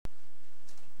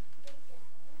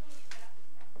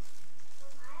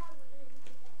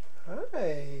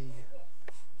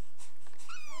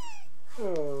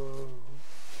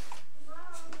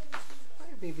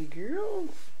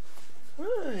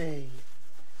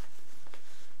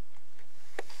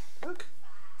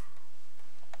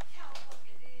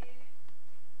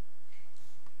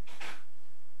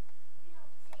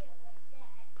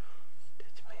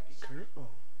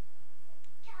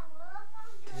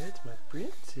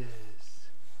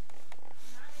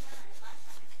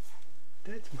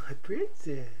My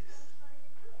princess.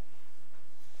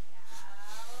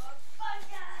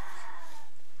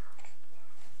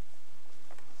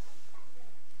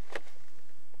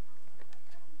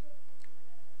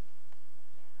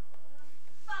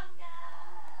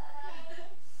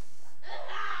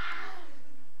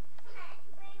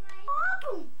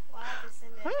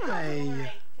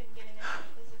 Hi.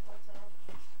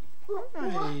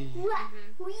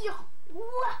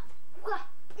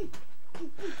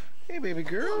 Hey, baby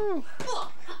girl.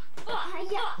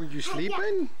 Were you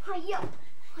sleeping?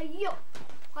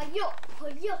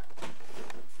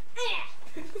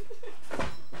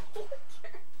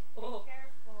 Oh.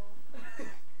 Careful.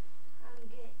 I'm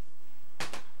good.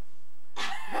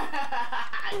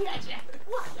 I gotcha.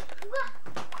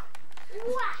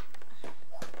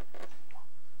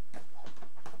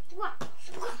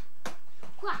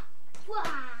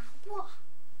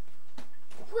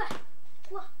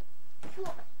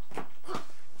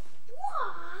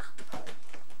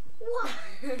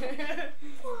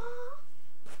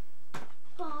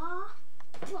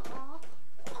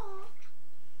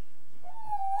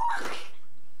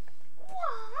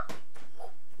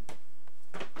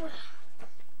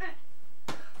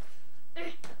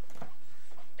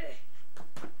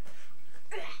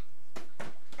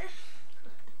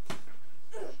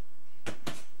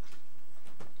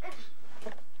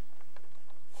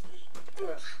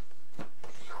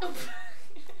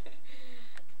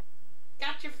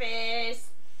 Got your face.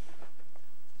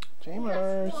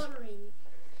 Jamers.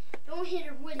 Don't hit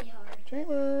her really hard.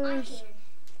 Jamers. I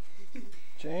can.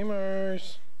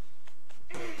 Jamers.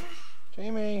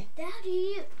 Jamie.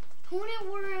 Daddy, Tony,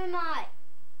 where am I?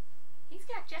 He's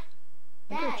got you.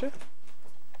 Dad.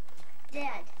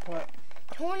 Dad. What?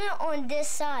 Turn it on this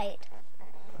side.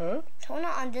 Huh? Turn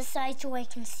it on this side so I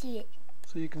can see it.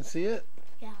 So you can see it?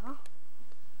 Yeah.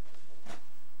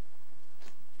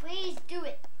 Please do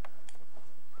it.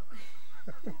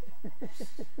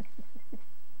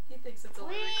 He thinks it's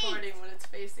only recording when it's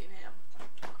facing him.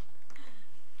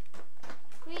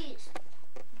 Please.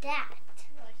 That.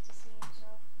 He likes to see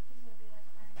himself. He's gonna be like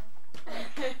Rhino.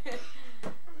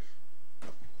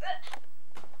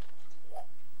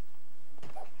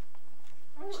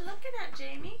 What you looking at,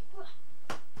 Jamie?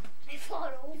 I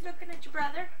fought You over. looking at your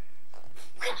brother?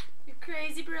 Your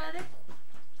crazy brother?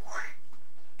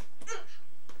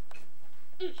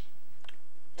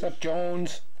 What's up,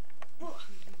 Jones?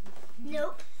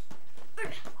 Nope.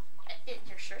 It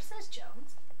your shirt says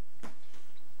Jones.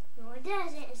 No, it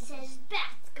doesn't. It says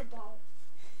basketball.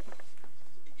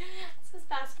 It says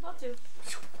basketball too.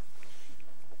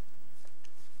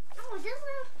 Oh, it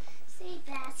doesn't say Hey,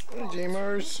 basketball.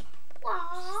 Jamers.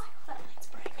 Aw. Let's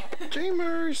break.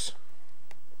 Jamers.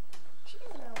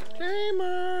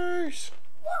 Jamers.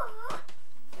 Aw.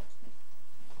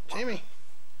 Jamie.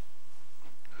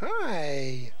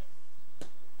 Hi.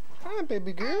 Hi,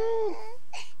 baby girl.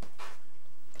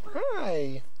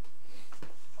 Hi.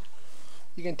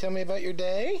 You gonna tell me about your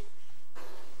day?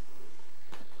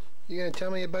 You gonna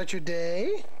tell me about your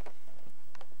day?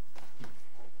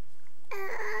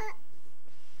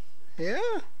 Yeah?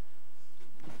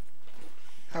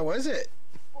 How was it?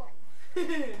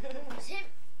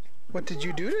 What did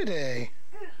you do today?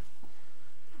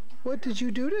 What did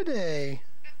you do today?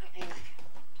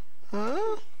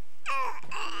 Huh?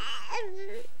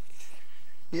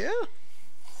 Yeah?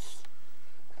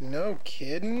 No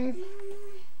kidding.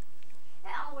 I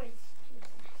always choose that.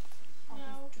 No.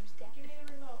 Always choose that. Give me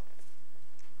the remote.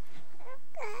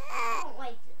 I don't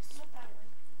like this. Not that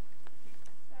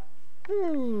one.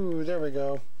 Ooh, there we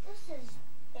go. This is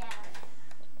bad.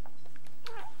 I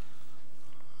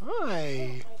Hi. don't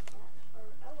like that. Or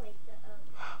I like the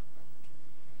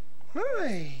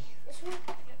Hi. this one.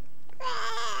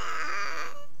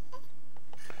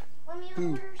 Let me Boo.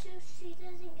 hold her so she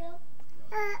doesn't go.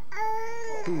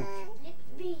 Boo. Lick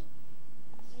me.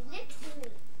 You licked me.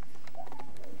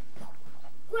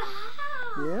 Wow.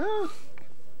 Yeah?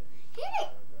 Hit it.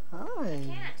 Hi.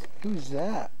 Can't. Who's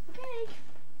that? Okay.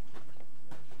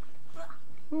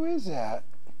 Who is that?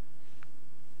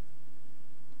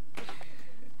 Is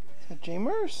that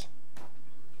Jamers?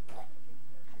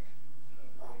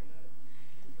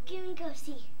 Give me go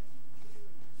see.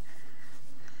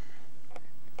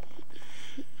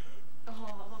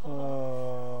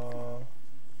 Oh.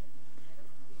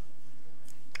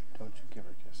 Don't you give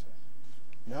her kisses.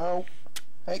 No.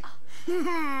 Hey.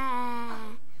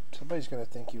 Somebody's gonna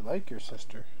think you like your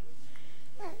sister.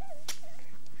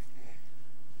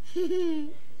 Where's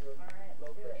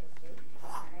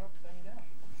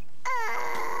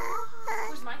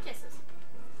my kisses?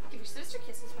 Give your sister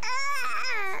kisses.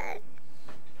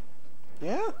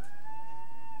 Yeah?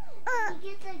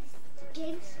 get the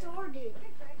game started.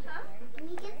 Huh? Let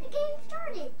me get the game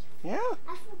started. Yeah.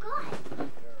 I forgot.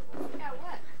 Yeah,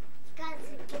 what? Got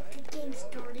to get the game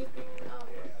started.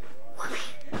 Oh.